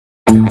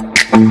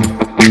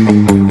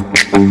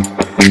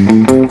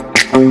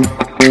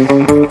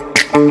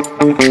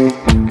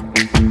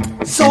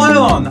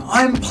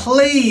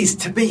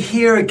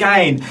here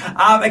again.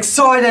 I'm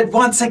excited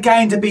once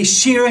again to be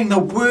sharing the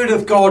Word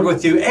of God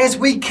with you as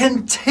we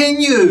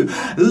continue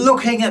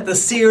looking at the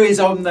series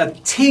on the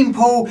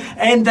temple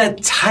and the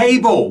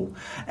table.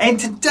 And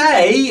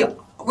today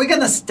we're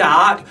going to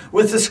start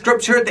with the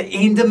scripture at the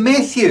end of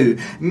Matthew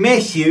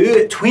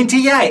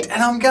 28.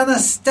 And I'm going to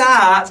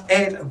start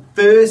at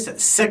verse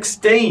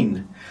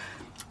 16.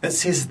 It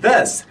says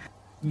this: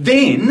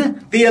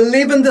 Then the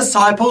 11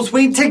 disciples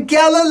went to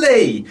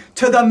Galilee,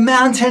 to the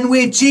mountain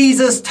where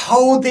Jesus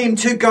told them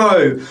to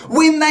go.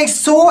 When they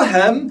saw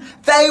him,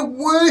 they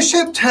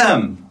worshipped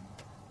him,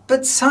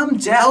 but some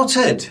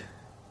doubted.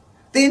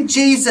 Then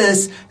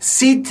Jesus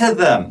said to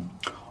them,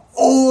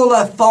 All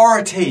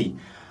authority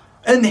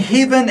in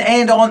heaven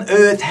and on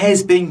earth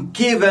has been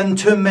given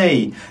to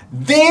me.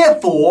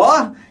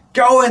 Therefore,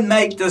 go and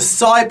make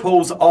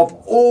disciples of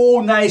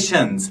all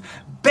nations,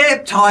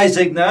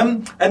 baptizing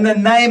them in the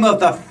name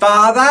of the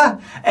Father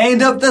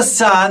and of the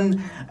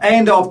Son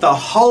and of the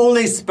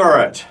Holy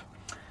Spirit,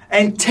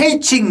 and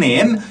teaching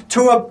them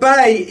to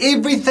obey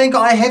everything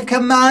I have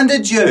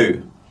commanded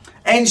you.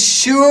 And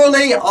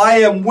surely I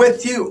am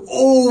with you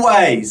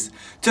always,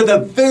 to the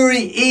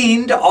very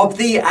end of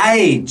the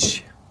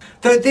age.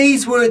 So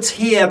these words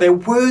here, they're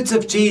words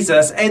of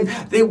Jesus, and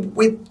they're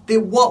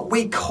what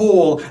we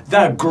call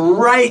the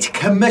Great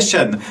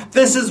Commission.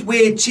 This is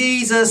where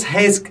Jesus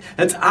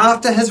it's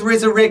after his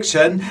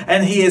resurrection,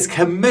 and he has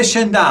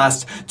commissioned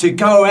us to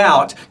go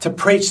out to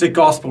preach the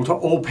gospel to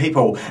all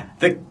people,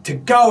 to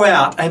go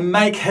out and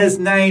make his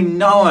name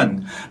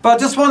known. But I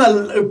just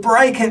want to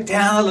break it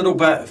down a little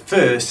bit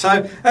first.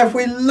 So if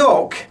we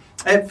look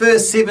at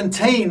verse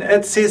 17,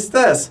 it says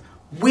this: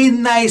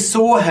 When they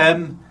saw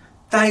him,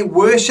 they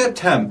worshipped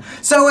him.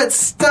 So it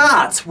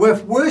starts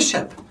with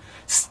worship.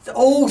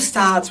 All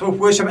starts with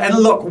worship. And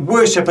look,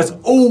 worship is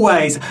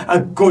always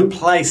a good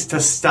place to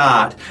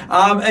start.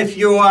 If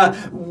you're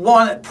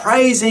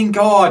praising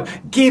God,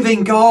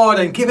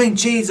 and giving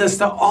Jesus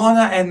the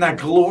honor and the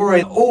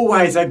glory,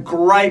 always a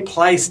great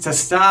place to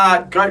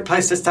start. Great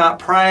place to start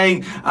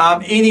praying.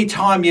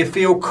 Anytime you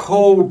feel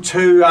called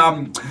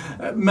to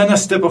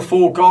minister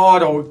before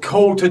God or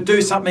called to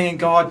do something in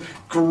God,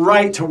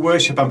 great to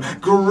worship him.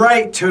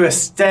 Great to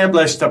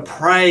establish the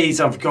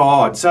praise of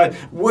God. So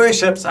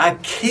worship's a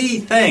key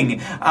thing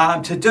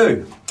to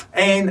do.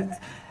 And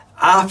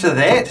after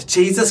that,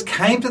 Jesus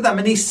came to them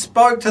and he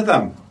spoke to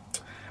them.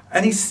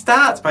 And he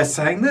starts by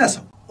saying this: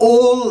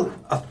 All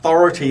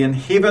authority in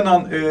heaven and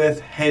on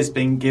earth has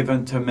been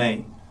given to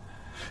me.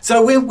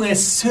 So when we're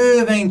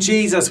serving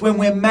Jesus, when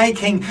we're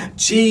making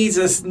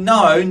Jesus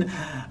known,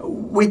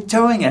 we're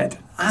doing it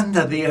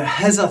under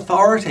his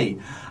authority.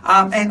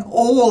 And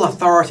all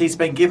authority has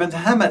been given to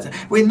him.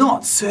 We're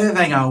not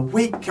serving a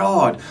weak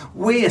God.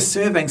 We're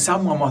serving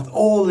someone with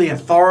all the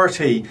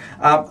authority,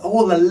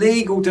 all the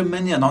legal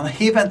dominion on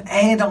heaven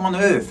and on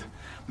earth.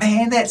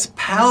 Man, that's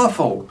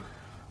powerful.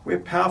 We're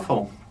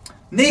powerful.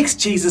 Next,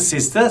 Jesus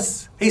says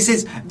this. He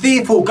says,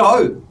 Therefore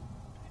go.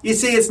 You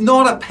see, it's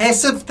not a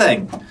passive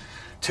thing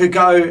to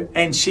go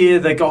and share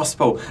the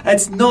gospel.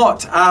 It's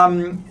not,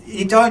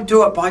 you don't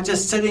do it by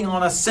just sitting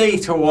on a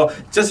seat or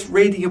just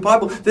reading your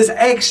Bible. There's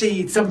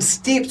actually some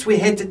steps we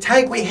had to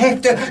take. We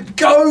have to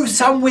go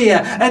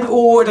somewhere in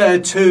order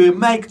to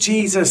make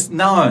Jesus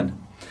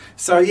known.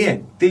 So yeah,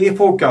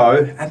 therefore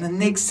go. And the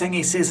next thing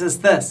he says is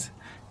this: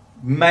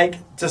 Make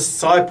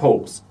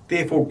disciples.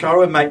 Therefore,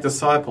 go and make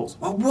disciples.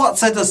 Well,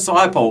 what's a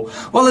disciple?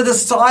 Well, a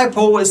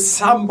disciple is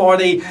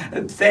somebody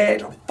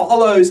that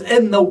follows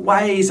in the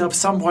ways of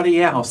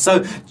somebody else.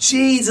 So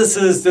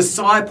Jesus'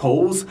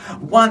 disciples,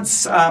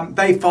 once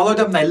they followed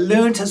him, they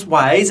learned his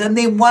ways, and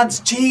then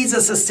once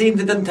Jesus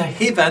ascended into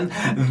heaven,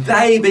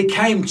 they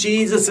became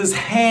Jesus'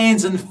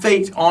 hands and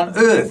feet on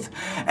earth.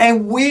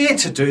 And we're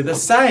to do the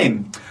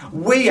same.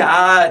 We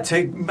are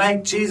to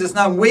make Jesus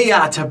known. We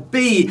are to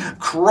be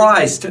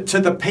Christ to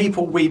the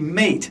people we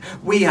meet.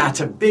 We are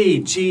to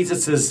be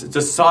Jesus'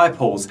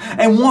 disciples.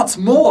 And what's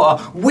more,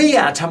 we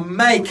are to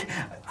make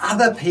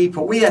other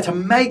people, we are to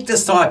make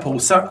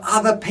disciples so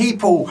other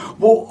people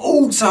will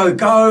also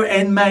go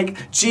and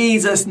make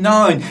Jesus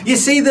known. You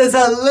see, there's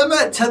a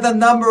limit to the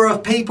number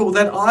of people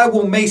that I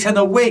will meet in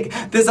a week.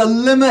 There's a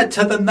limit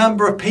to the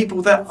number of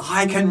people that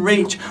I can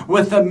reach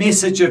with the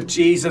message of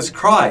Jesus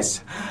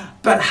Christ.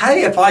 But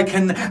hey, if I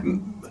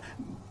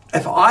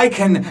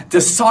can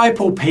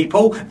disciple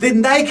people,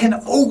 then they can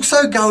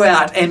also go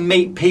out and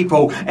meet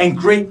people and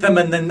greet them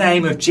in the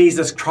name of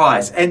Jesus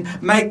Christ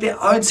and make their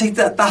own. See,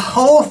 that the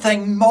whole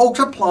thing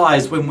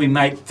multiplies when we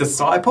make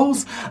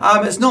disciples.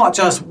 It's not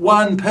just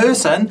one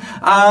person.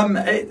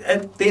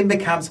 It then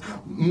becomes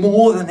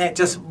more than that,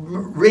 just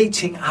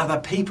reaching other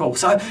people.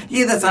 So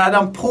yeah, there's an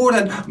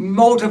important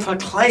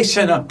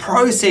multiplication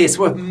process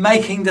with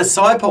making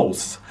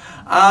disciples.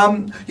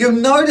 You'll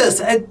notice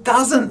it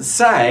doesn't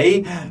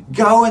say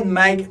go and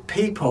make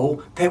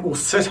people that will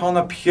sit on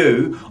a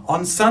pew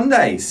on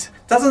Sundays.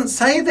 It doesn't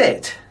say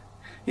that.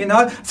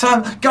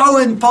 So go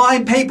and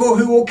find people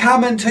who will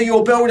come into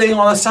your building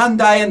on a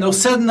Sunday and they'll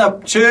sit in the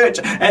church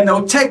and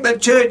they'll tick the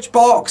church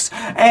box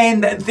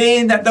and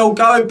then they'll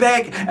go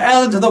back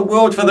out into the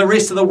world for the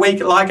rest of the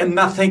week like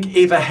nothing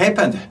ever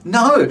happened.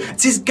 No, it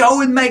says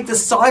go and make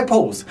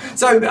disciples.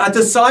 So a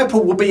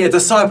disciple will be a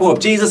disciple of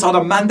Jesus on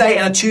a Monday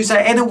and a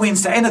Tuesday and a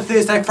Wednesday and a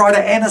Thursday,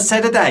 Friday and a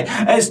Saturday.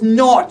 It's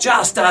not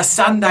just a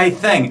Sunday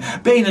thing.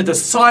 Being a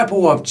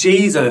disciple of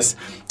Jesus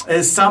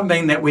is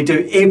something that we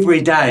do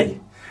every day.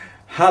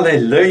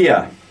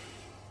 Hallelujah.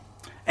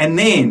 And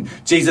then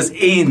Jesus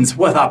ends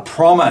with a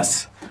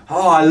promise.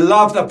 Oh, I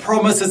love the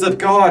promises of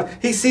God.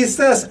 He says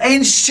this,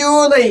 and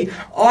surely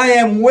I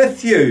am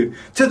with you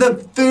to the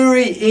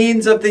very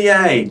ends of the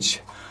age.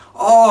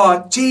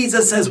 Oh,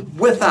 Jesus is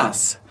with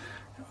us.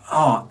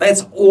 Oh,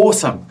 that's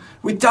awesome.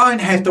 We don't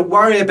have to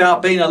worry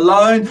about being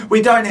alone.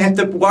 We don't have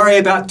to worry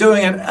about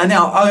doing it in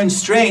our own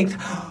strength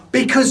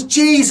because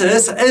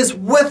Jesus is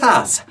with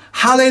us.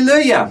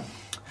 Hallelujah.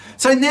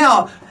 So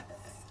now,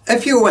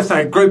 if you're with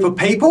a group of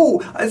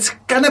people, it's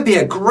going to be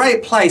a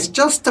great place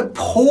just to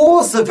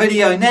pause the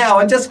video now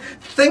and just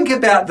think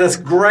about this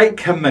great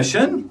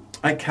commission.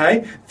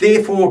 Okay,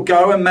 therefore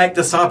go and make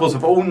disciples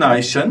of all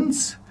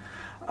nations.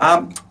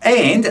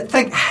 And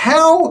think,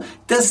 how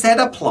does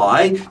that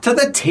apply to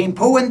the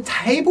Temple and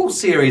Table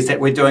series that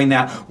we're doing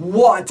now?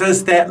 What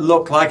does that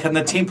look like in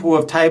the Temple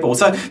of Table?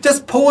 So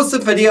just pause the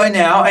video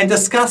now and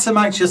discuss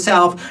amongst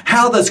yourself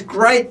how this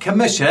great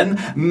commission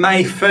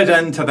may fit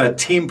into the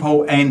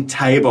Temple and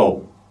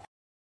Table.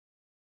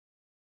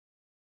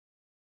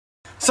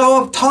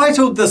 So I've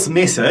titled this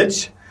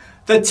message,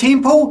 The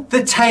Temple,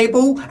 the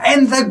Table,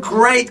 and the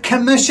Great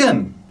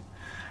Commission.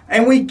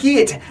 And we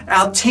get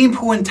our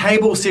Temple and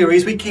Table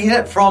series, we get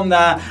it from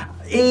the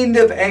end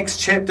of Acts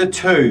chapter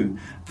 2,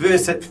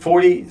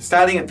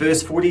 starting at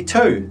verse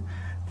 42.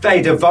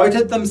 They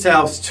devoted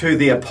themselves to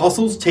the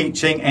apostles'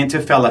 teaching and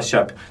to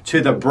fellowship,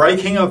 to the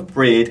breaking of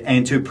bread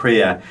and to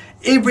prayer.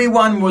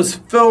 Everyone was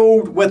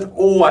filled with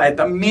awe at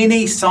the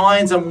many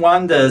signs and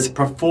wonders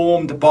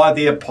performed by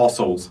the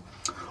apostles.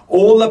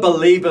 All the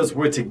believers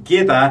were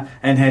together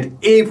and had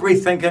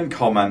everything in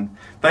common.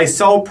 They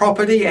sold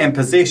property and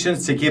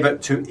possessions to give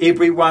it to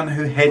everyone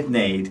who had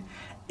need.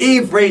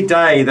 Every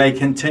day they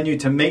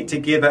continued to meet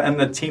together in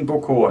the temple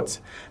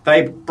courts.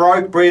 They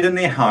broke bread in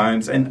their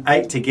homes and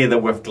ate together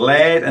with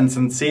glad and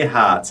sincere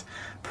hearts,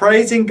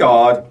 praising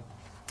God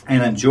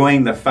and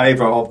enjoying the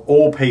favour of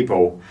all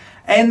people.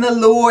 And the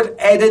Lord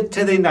added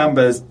to their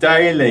numbers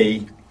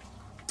daily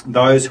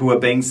those who were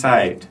being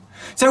saved.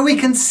 So we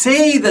can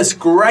see this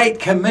great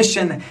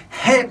commission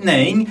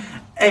happening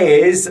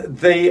as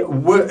the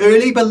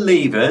early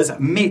believers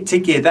met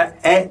together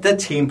at the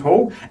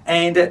temple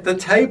and at the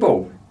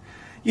table.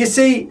 You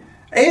see,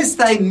 as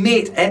they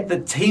met at the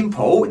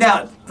temple,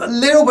 now a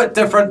little bit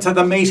different to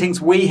the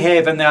meetings we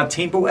have in our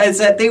temple is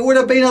that there would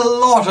have been a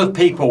lot of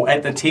people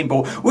at the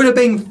temple, would have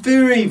been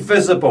very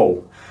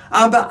visible.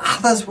 But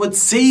others would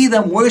see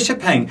them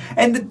worshipping.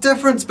 And the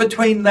difference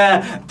between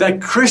the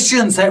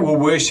Christians that were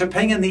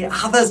worshipping and the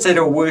others that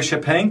are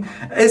worshipping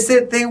is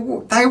that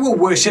they were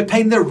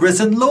worshipping the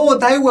risen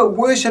Lord. They were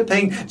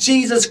worshipping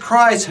Jesus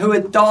Christ who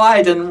had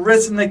died and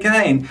risen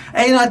again.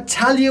 And I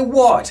tell you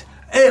what,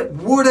 it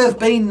would have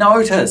been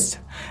noticed.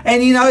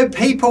 And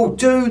people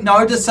do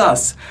notice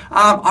us.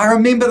 I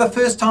remember the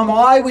first time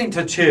I went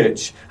to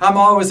church. I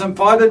was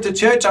invited to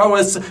church. I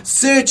was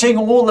searching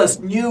all this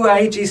new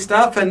agey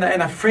stuff, and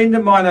a friend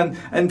of mine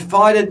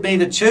invited me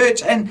to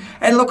church. And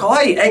look,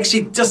 I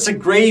actually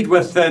disagreed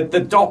with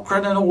the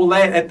doctrine and all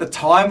that at the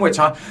time, which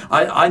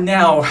I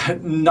now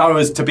know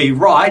is to be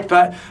right,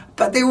 but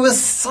there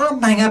was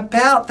something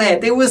about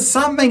that. There was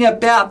something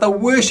about the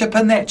worship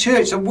in that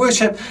church, the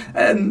worship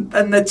in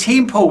the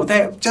temple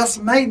that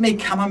just made me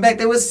coming back.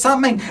 There was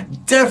something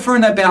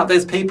different about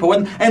those people.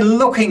 And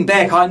looking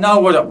back, I know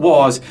what it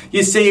was.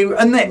 You see,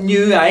 in that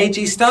new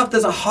agey stuff,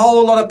 there's a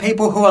whole lot of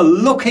people who are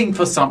looking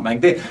for something.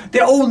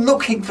 They're all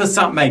looking for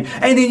something.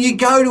 And then you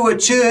go to a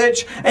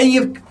church and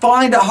you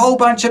find a whole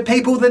bunch of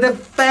people that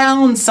have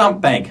found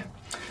something.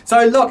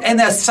 So look, and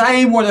the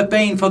same would have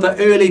been for the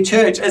early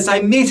church. As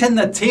they met in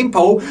the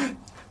temple,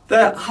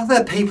 the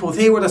other people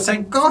there would have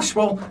said, gosh,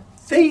 well,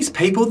 these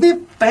people,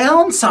 they've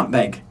found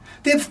something.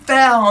 They've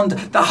found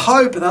the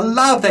hope, the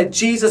love that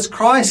Jesus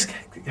Christ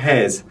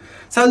has.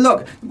 So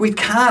look, we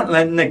can't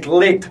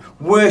neglect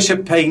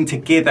worshipping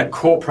together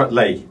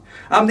corporately.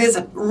 There's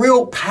a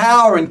real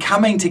power in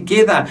coming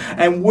together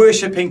and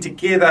worshipping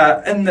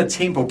together in the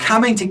temple,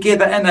 coming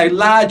together in a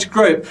large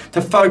group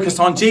to focus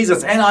on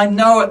Jesus. And I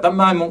know at the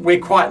moment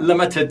we're quite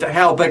limited to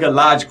how big a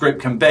large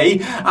group can be.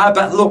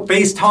 But look,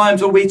 these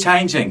times will be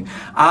changing.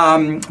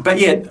 But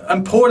yeah,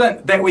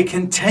 important that we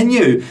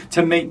continue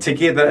to meet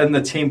together in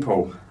the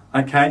temple.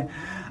 Okay?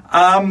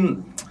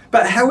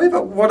 But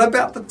however, what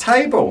about the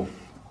table?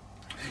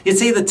 You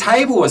see, the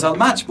table is a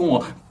much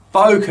more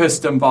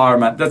focused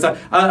environment.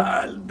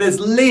 There's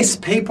less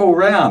people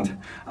around.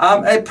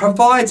 It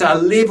provides a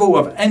level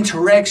of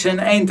interaction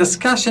and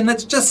discussion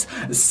that's just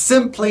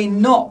simply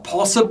not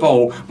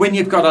possible when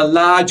you've got a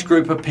large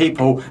group of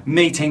people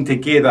meeting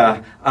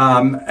together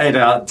at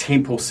a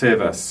temple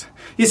service.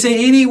 You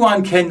see,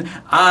 anyone can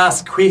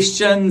ask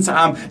questions,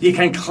 you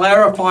can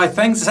clarify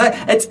things. So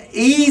it's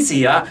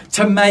easier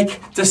to make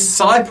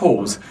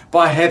disciples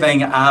by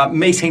having a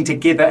meeting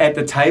together at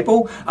the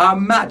table.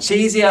 Much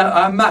easier,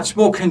 a much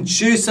more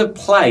conducive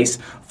place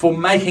for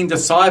making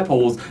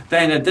disciples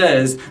than it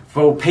is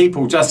for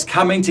people just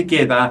coming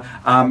together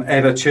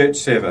at a church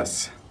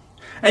service.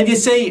 And you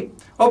see,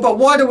 but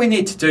why do we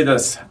need to do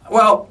this?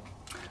 Well,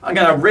 I'm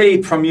going to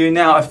read from you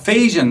now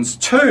Ephesians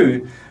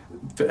 2,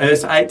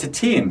 verse 8 to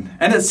 10.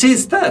 And it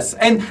says this,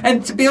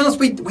 and to be honest,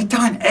 we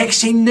don't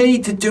actually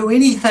need to do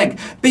anything,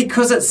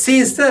 because it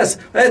says this: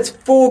 it's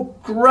for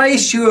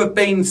grace you have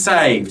been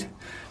saved.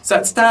 So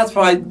it starts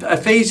by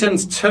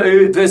Ephesians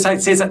 2, verse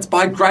 8 says it's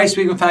by grace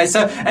we've been saved.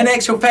 So in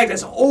actual fact,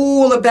 it's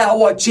all about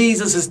what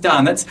Jesus has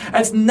done.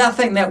 It's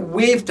nothing that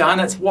we've done.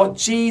 It's what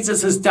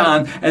Jesus has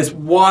done is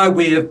why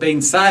we have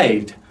been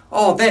saved.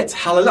 Oh, that's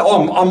hallelujah.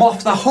 Oh, I'm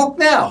off the hook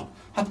now.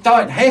 I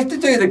don't have to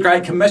do the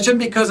Great Commission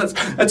because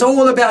it's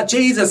all about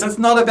Jesus. It's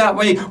not about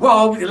me.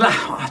 Well,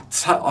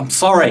 I'm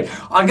sorry.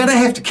 I'm going to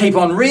have to keep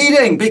on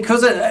reading,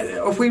 because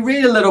if we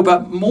read a little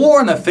bit more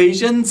in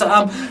Ephesians,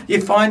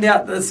 you find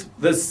out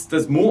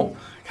there's more.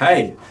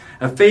 Okay,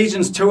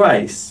 Ephesians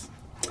 2:8.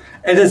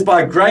 It is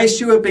by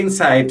grace you have been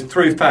saved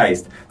through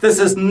faith. This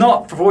is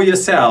not for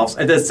yourselves.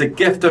 It is the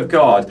gift of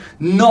God,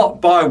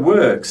 not by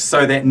works,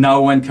 so that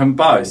no one can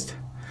boast.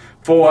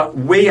 For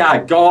we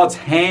are God's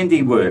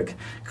handiwork,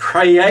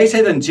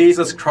 created in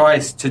Jesus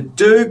Christ to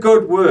do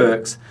good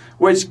works,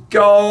 which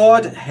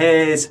God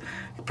has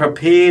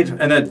prepared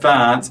in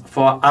advance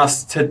for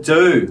us to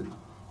do.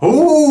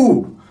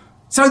 Ooh!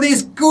 So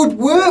there's good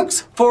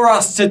works for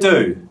us to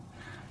do.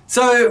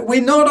 So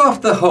we're not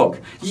off the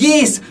hook.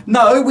 Yes,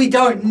 no, we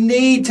don't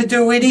need to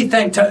do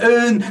anything to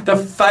earn the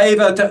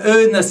favour, to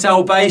earn the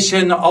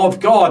salvation of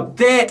God.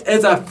 That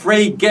is a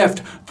free gift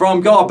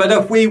from God. But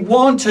if we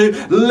want to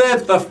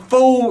live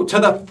to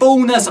the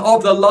fullness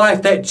of the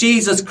life that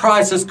Jesus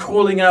Christ is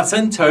calling us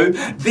into,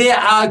 there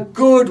are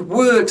good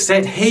works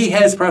that He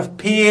has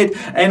prepared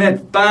in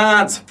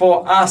advance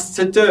for us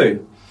to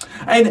do.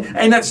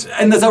 And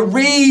there's a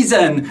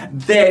reason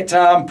that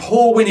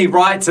Paul, when he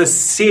writes this,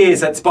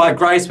 says it's by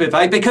grace we're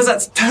saved, because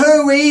it's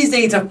too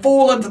easy to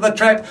fall into the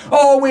trap.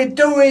 Oh, we're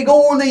doing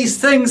all these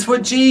things for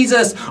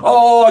Jesus.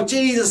 Oh,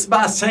 Jesus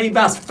He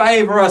must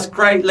favour us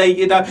greatly.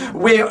 You know,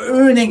 we're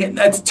earning it.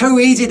 It's too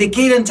easy to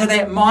get into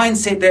that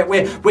mindset that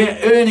we're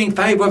earning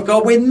favour of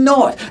God. We're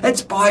not.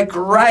 It's by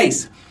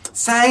grace.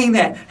 Saying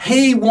that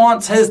He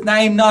wants His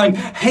name known.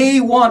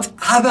 He wants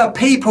other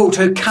people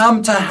to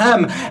come to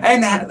Him.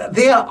 And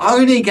they're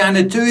only going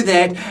to do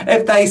that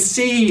if they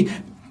see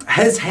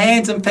His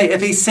hands and feet,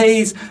 if He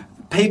sees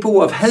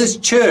people of His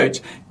church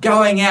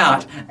going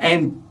out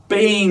and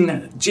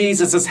being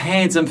Jesus'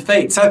 hands and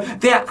feet. So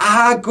there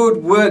are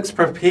good works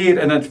prepared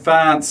in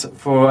advance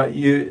for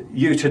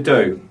you to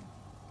do.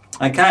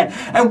 Okay,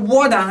 and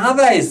what are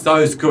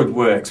those good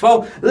works?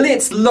 Well,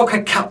 let's look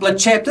a couple of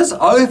chapters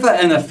over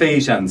in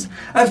Ephesians.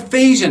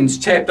 Ephesians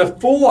chapter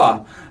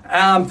 4,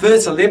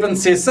 verse 11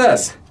 says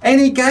this: and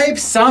He gave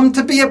some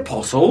to be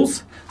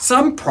apostles,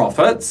 some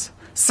prophets,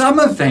 some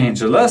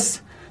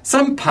evangelists,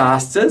 some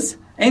pastors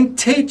and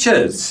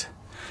teachers.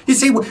 You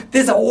see,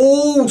 there's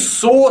all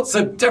sorts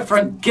of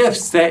different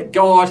gifts that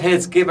God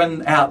has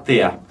given out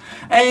there.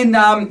 And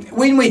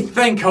when we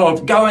think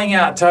of going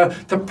out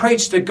to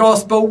preach the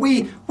gospel,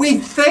 we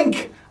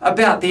think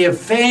about the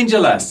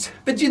evangelist.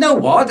 But you know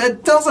what?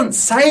 It doesn't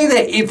say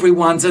that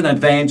everyone's an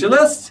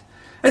evangelist.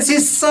 It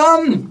says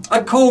some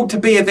are called to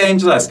be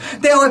evangelists.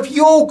 Now, if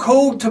you're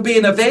called to be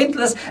an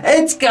evangelist,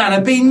 it's going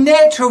to be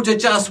natural to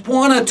just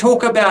want to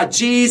talk about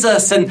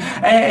Jesus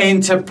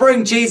and to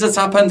bring Jesus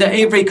up into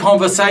every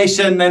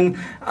conversation.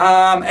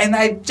 And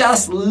they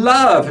just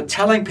love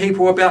telling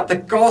people about the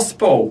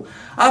gospel.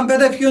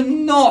 But if you're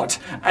not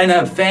an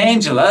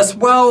evangelist,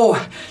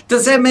 well,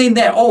 does that mean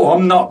that,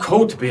 I'm not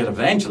called to be an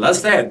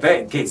evangelist?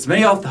 That gets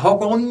me off the hook?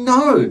 Well,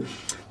 no.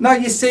 No,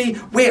 you see,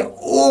 we're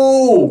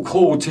all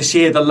called to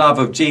share the love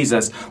of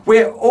Jesus.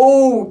 We're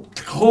all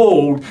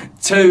called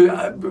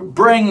to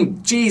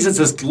bring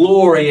Jesus'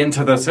 glory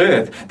into this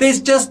earth. There's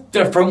just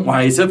different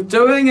ways of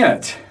doing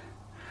it.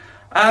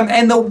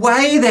 And the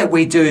way that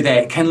we do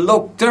that can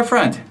look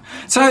different.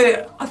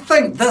 So I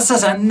think this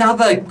is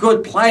another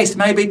good place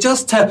maybe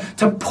just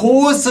to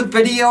pause the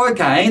video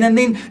again and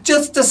then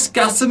just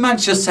discuss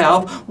amongst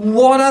yourself,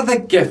 what are the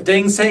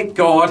giftings that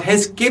God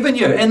has given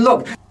you? And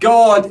look,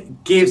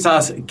 God gives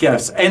us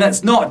gifts, and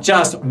it's not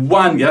just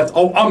one gift.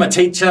 I'm a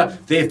teacher,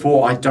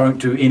 therefore I don't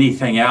do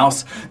anything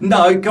else.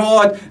 No,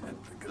 God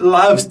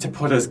loves to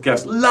put His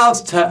gifts,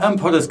 loves to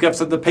input His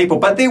gifts into people,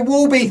 but there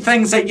will be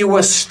things that you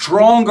are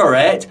stronger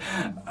at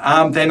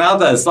than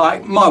others.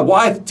 Like my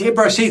wife,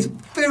 Deborah, she's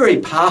very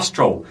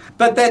pastoral,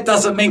 but that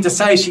doesn't mean to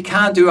say she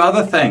can't do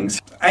other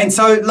things. And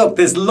so, look,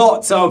 there's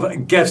lots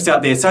of gifts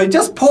out there. So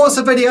just pause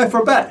the video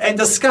for a bit and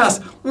discuss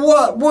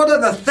what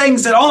are the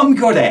things that I'm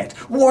good at?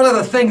 What are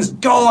the things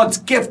God's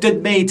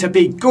gifted me to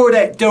be good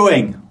at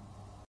doing?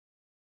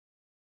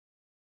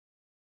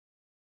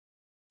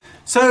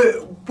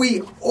 So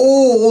we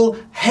all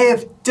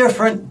have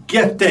different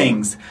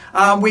giftings.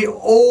 We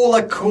all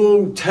are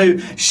called to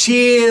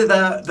share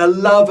the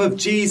love of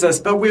Jesus,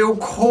 but we're all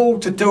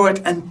called to do it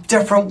in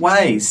different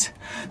ways.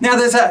 Now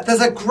there's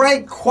a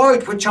great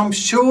quote which I'm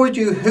sure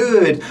you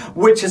heard,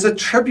 which is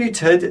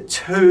attributed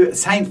to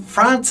St.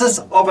 Francis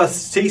of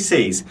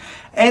Assisi,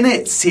 and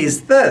it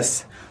says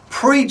this: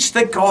 preach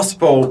the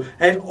gospel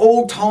at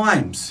all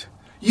times.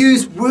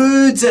 Use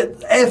words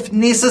if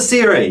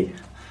necessary.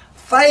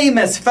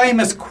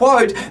 Famous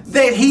quote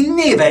that he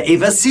never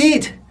ever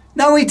said.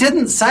 No, he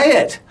didn't say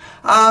it.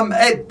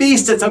 At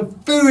best, it's a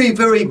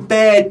very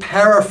bad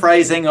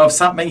paraphrasing of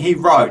something he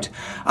wrote.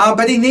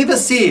 But he never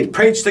said,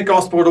 preach the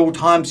gospel at all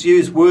times,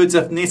 use words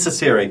if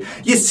necessary.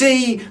 You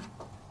see,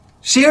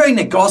 sharing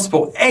the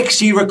gospel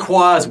actually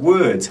requires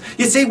words.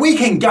 You see, we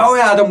can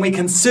go out and we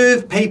can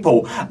serve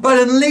people, but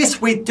unless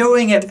we're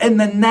doing it in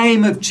the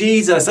name of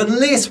Jesus,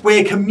 unless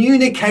we're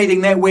communicating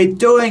that we're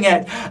doing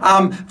it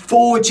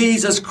for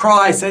Jesus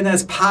Christ and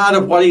as part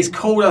of what he's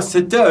called us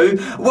to do,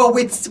 well,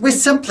 we're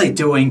simply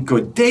doing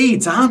good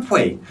deeds, aren't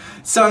we?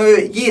 So,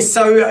 yes,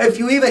 so if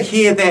you ever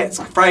hear that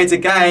phrase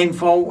again,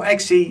 well,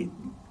 actually,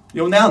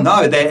 you'll now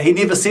know that he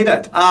never said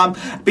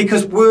it,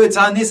 because words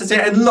are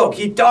necessary. And look,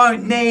 you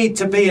don't need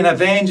to be an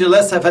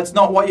evangelist if it's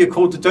not what you're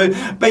called to do,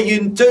 but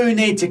you do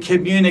need to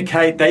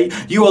communicate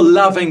that you're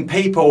loving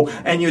people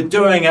and you're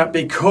doing it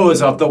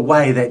because of the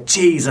way that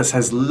Jesus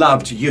has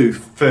loved you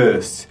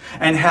first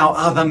and how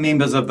other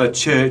members of the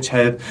church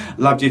have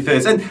loved you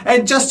first.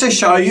 And just to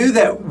show you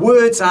that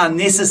words are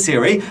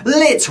necessary,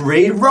 let's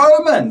read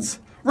Romans.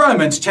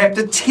 Romans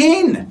chapter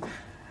 10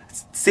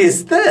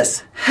 says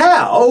this: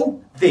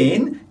 how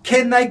then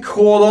can they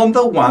call on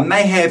the one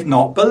they have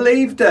not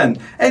believed in?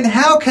 And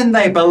how can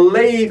they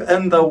believe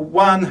in the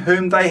one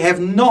whom they have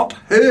not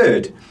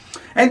heard?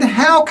 And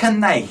how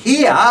can they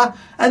hear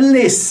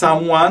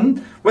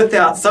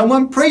without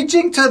someone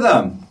preaching to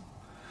them?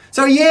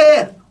 So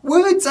yeah,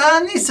 words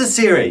are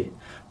necessary.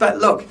 But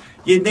look,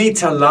 you need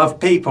to love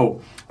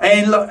people.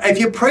 And look, if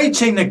you're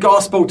preaching the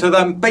gospel to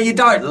them, but you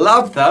don't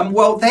love them,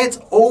 well, that's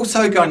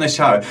also going to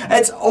show.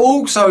 It's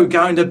also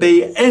going to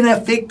be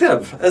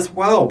ineffective as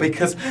well,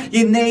 because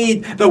you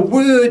need the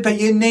word,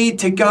 but you need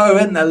to go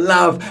in the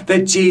love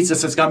that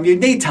Jesus has come. You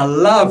need to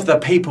love the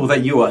people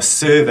that you are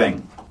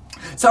serving.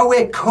 So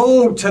we're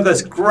called to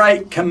this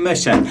great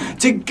commission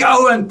to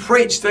go and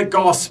preach the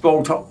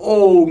gospel to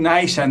all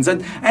nations.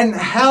 And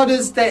how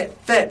does that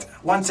fit,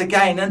 once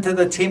again, into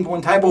the temple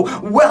and table?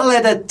 Well,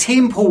 at a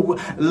temple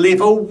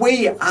level,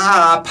 we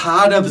are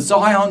part of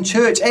Zion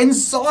Church. And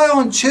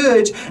Zion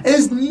Church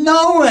is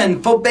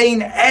known for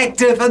being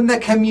active in the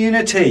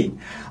community.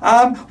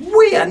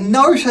 We are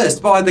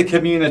noticed by the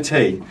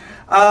community.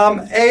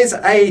 As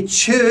a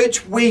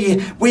church,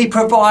 we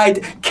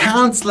provide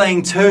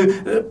counselling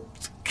to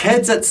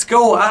kids at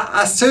school,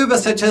 a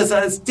service which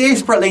is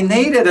desperately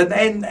needed,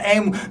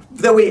 and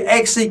that we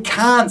actually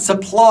can't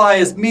supply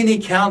as many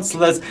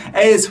counsellors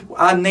as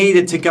are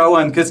needed to go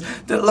in, because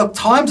look,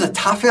 times are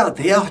tough out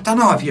there. I don't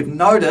know if you've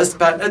noticed,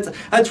 but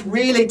it's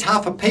really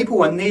tough for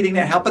people are needing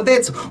that help. But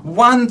that's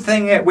one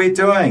thing that we're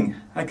doing.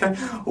 Okay,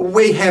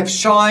 we have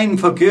Shine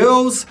for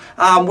Girls.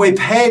 We've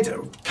had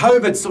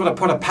COVID sort of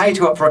put a pay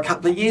to it for a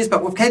couple of years,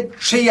 but we've had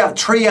Tria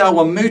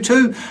wa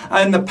Mutu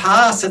in the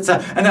past. It's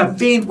an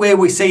event where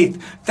we see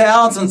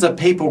thousands of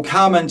people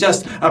come and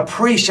just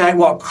appreciate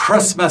what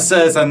Christmas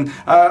is and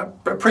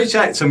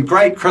appreciate some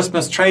great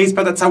Christmas trees,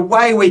 but it's a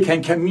way we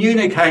can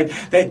communicate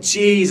that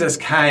Jesus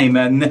came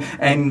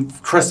and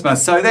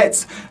Christmas. So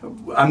that's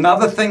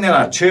another thing that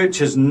our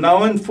church is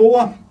known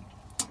for.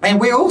 And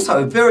we're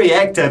also very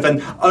active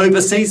in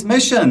overseas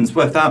missions,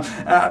 with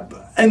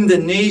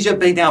Indonesia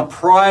being our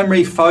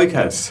primary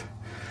focus.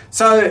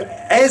 So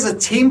as a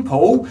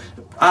temple,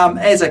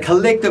 as a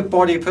collective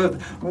body,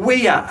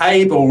 we are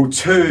able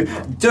to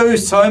do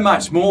so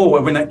much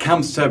more when it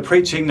comes to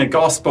preaching the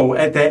gospel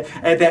at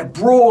that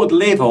broad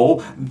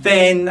level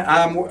than,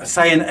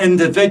 say, an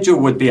individual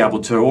would be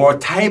able to, or a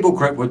table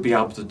group would be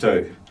able to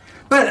do.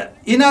 But,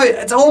 you know,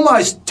 it's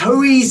almost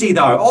too easy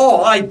though.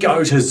 Oh, I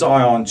go to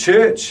Zion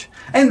Church.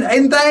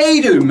 And they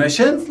do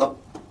missions. Look,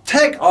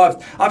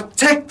 I've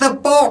ticked the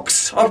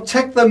box. I've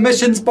ticked the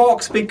missions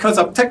box because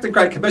I've ticked the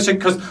Great Commission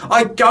because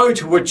I go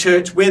to a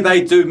church where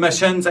they do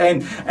missions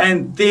and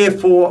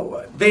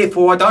therefore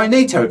I don't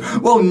need to.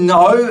 Well,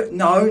 no.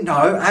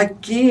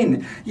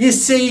 Again, you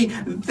see,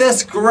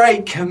 this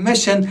Great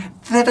Commission,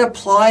 that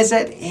applies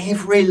at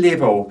every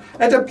level.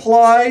 It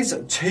applies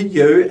to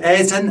you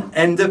as an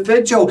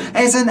individual.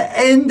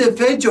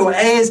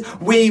 As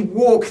we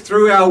walk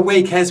through our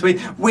week, as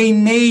we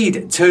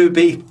need to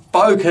be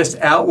focused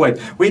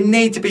outward. We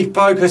need to be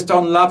focused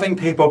on loving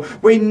people.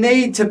 We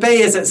need to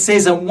be, as it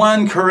says in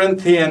 1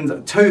 Corinthians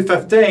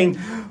 2:15,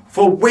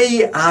 for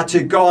we are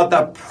to God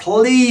the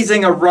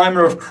pleasing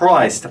aroma of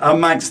Christ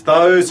amongst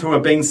those who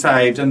are being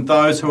saved and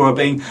those who are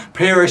being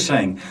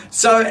perishing.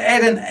 So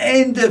at an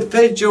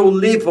individual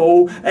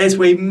level, as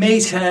we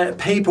meet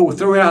people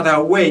throughout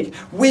our week,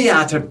 we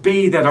are to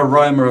be that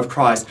aroma of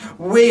Christ.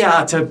 We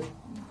are to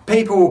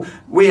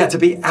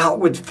be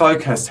outward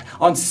focused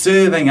on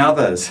serving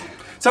others.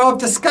 So I've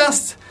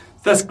discussed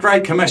this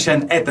Great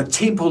Commission at the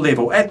temple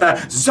level, at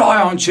the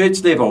Zion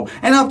Church level,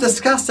 and I've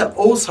discussed it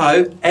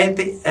also at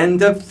the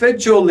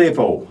individual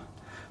level.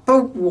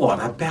 But what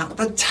about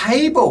the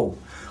table?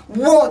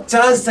 What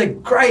does the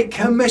Great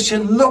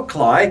Commission look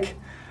like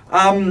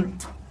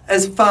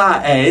as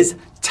far as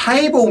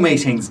table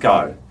meetings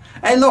go?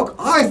 And look,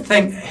 I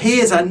think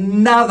here's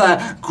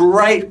another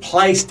great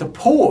place to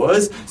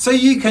pause so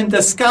you can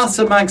discuss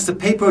amongst the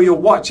people you're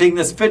watching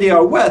this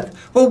video with,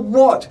 well,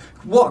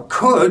 what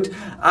could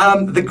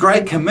the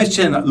Great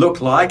Commission look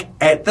like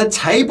at the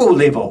table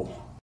level?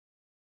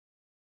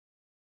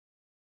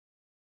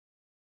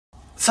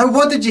 So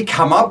what did you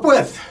come up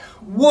with?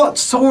 What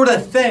sort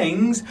of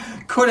things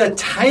could a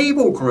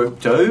table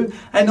group do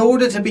in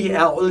order to be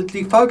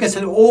outwardly focused,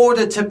 in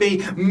order to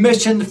be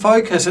mission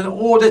focused, in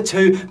order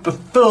to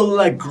fulfill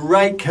the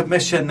Great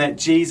Commission that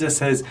Jesus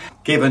has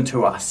given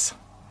to us?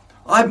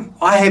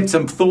 I have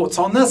some thoughts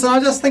on this, and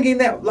I'm just thinking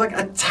that like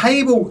a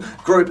table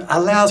group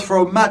allows for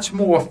a much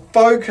more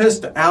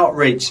focused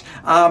outreach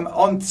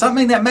on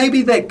something that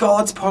maybe that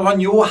God's put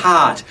on your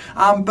heart.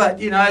 But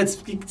you know,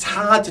 it's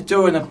hard to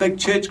do in a big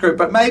church group.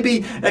 But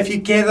maybe if you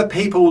gather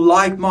people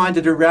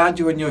like-minded around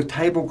you in your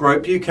table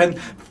group, you can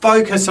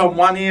focus on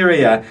one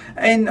area.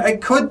 And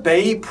it could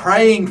be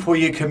praying for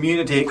your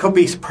community. It could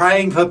be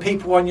praying for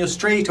people on your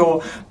street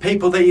or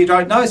people that you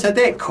don't know. So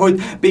that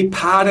could be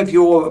part of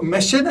your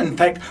mission. In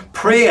fact,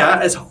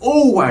 prayer is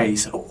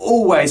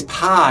always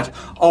part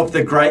of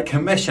the Great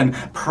Commission.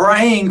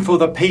 Praying for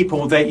the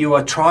people that you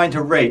are trying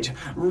to reach.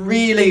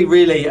 Really,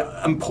 really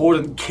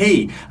important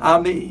key.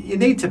 You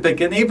need to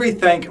begin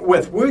everything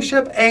with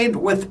worship and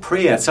with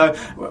prayer. So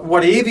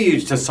whatever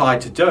you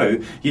decide to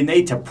do, you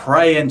need to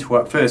pray into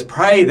it first.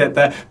 Pray that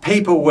the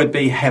people would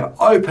have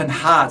open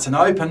hearts and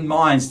open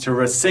minds to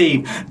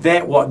receive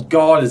that what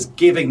God is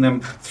giving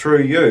them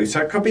through you. So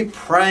it could be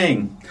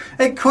praying.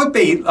 It could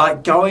be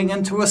like going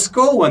into a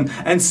school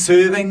and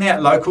serving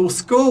that local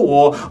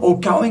school, or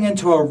going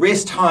into a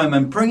rest home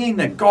and bringing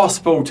the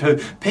gospel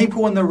to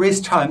people in the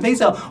rest home.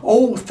 These are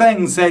all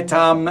things that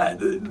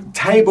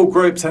table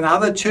groups and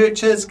other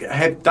churches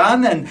have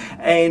done,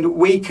 and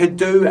we could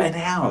do in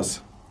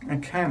ours.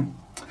 Okay.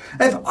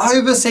 If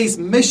overseas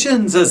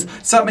missions is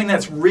something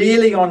that's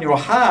really on your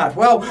heart,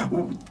 well,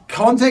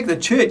 contact the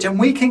church and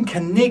we can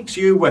connect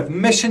you with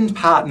mission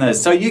partners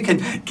so you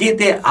can get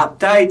their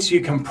updates,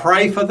 you can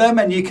pray for them,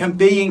 and you can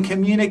be in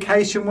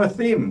communication with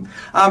them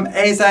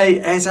as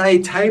a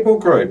table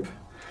group.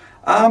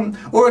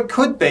 Or it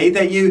could be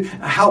that you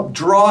help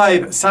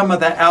drive some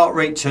of the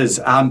outreaches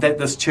that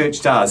this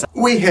church does.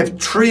 We have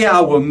Te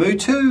Awa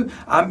Mutu.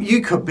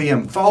 You could be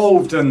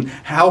involved and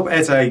help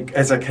as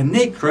a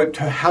connect group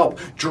to help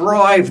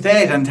drive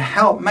that and to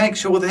help make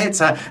sure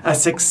that's a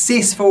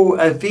successful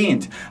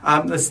event.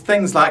 There's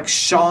things like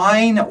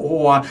Shine,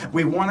 or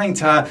we're wanting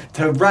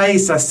to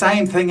raise the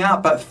same thing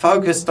up but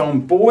focused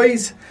on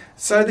boys.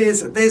 So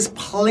there's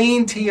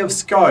plenty of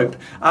scope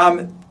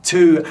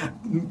to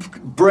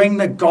bring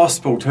the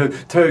gospel,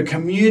 to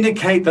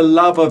communicate the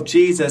love of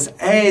Jesus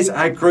as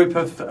a group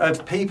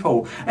of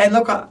people. And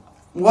look,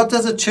 what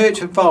does a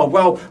church involve?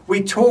 Well,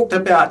 we talked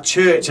about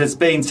church as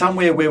being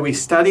somewhere where we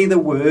study the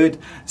word,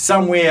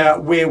 somewhere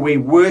where we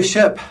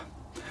worship,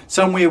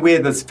 somewhere where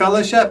there's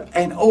fellowship,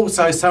 and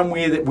also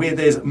somewhere where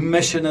there's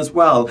mission as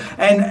well.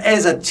 And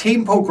as a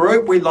temple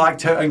group, we like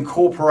to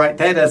incorporate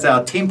that as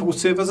our temple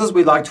services.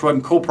 We like to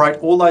incorporate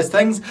all those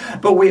things,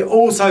 but we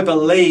also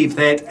believe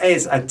that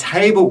as a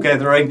table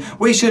gathering,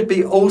 we should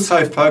be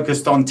also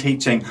focused on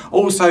teaching,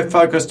 also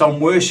focused on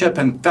worship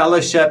and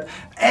fellowship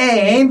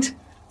and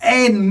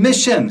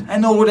mission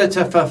in order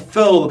to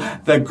fulfill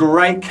the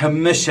Great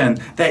Commission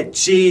that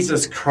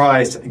Jesus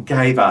Christ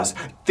gave us.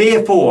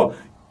 Therefore,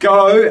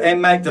 go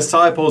and make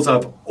disciples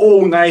of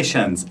all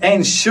nations,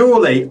 and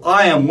surely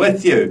I am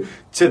with you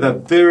to the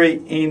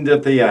very end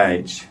of the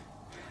age.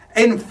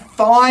 And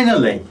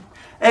finally,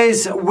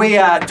 as we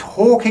are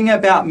talking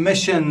about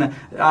mission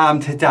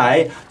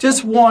today,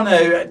 just want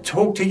to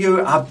talk to you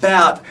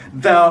about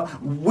the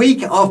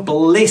week of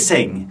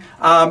blessing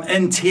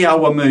in Te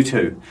Awa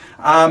Mutu.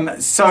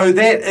 So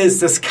that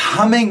is this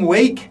coming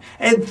week.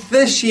 And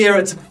this year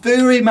it's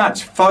very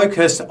much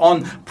focused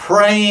on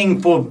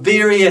praying for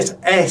various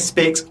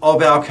aspects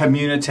of our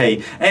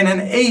community. And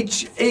in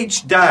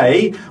each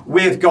day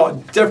we've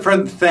got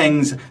different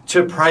things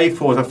to pray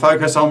for, to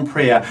focus on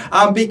prayer.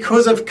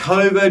 Because of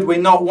COVID, we're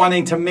not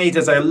wanting to meet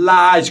as a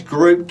large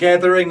group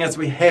gathering as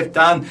we have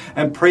done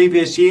in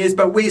previous years,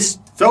 but we're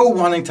still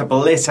wanting to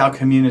bless our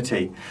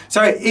community.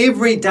 So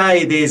every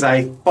day there's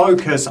a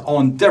focus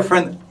on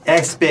different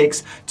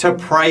aspects to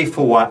pray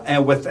for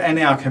within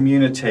our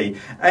community.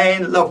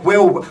 And look,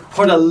 we'll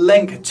put a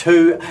link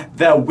to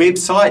the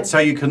website so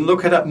you can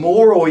look at it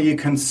more, or you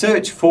can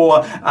search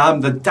for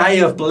the Day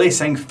of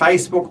Blessing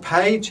Facebook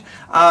page,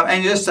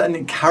 and just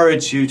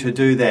encourage you to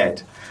do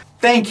that.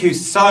 Thank you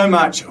so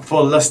much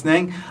for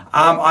listening.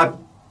 I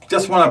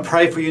just want to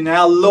pray for you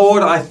now.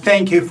 Lord, I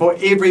thank you for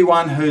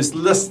everyone who's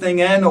listening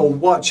in or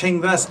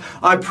watching this.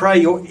 I pray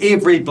your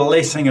every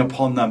blessing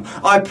upon them.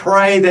 I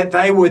pray that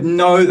they would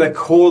know the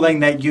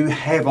calling that you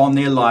have on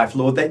their life,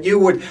 Lord, that you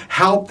would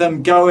help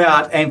them go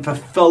out and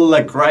fulfill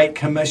the Great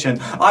Commission.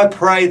 I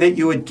pray that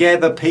you would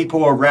gather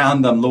people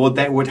around them, Lord,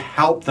 that would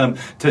help them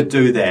to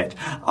do that.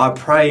 I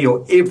pray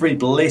your every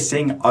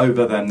blessing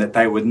over them, that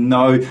they would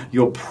know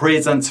your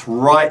presence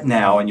right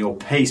now and your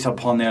peace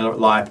upon their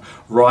life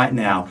right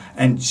now.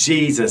 And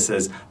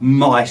Jesus'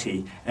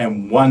 mighty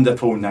and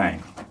wonderful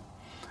name.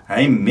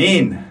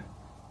 Amen.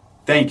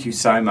 Thank you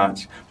so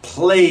much.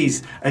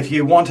 Please, if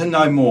you want to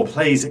know more,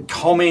 please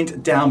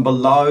comment down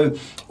below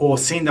or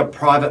send a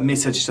private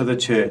message to the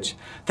church.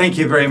 Thank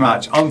you very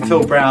much. I'm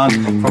Phil Brown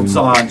from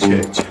Zion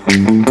Church.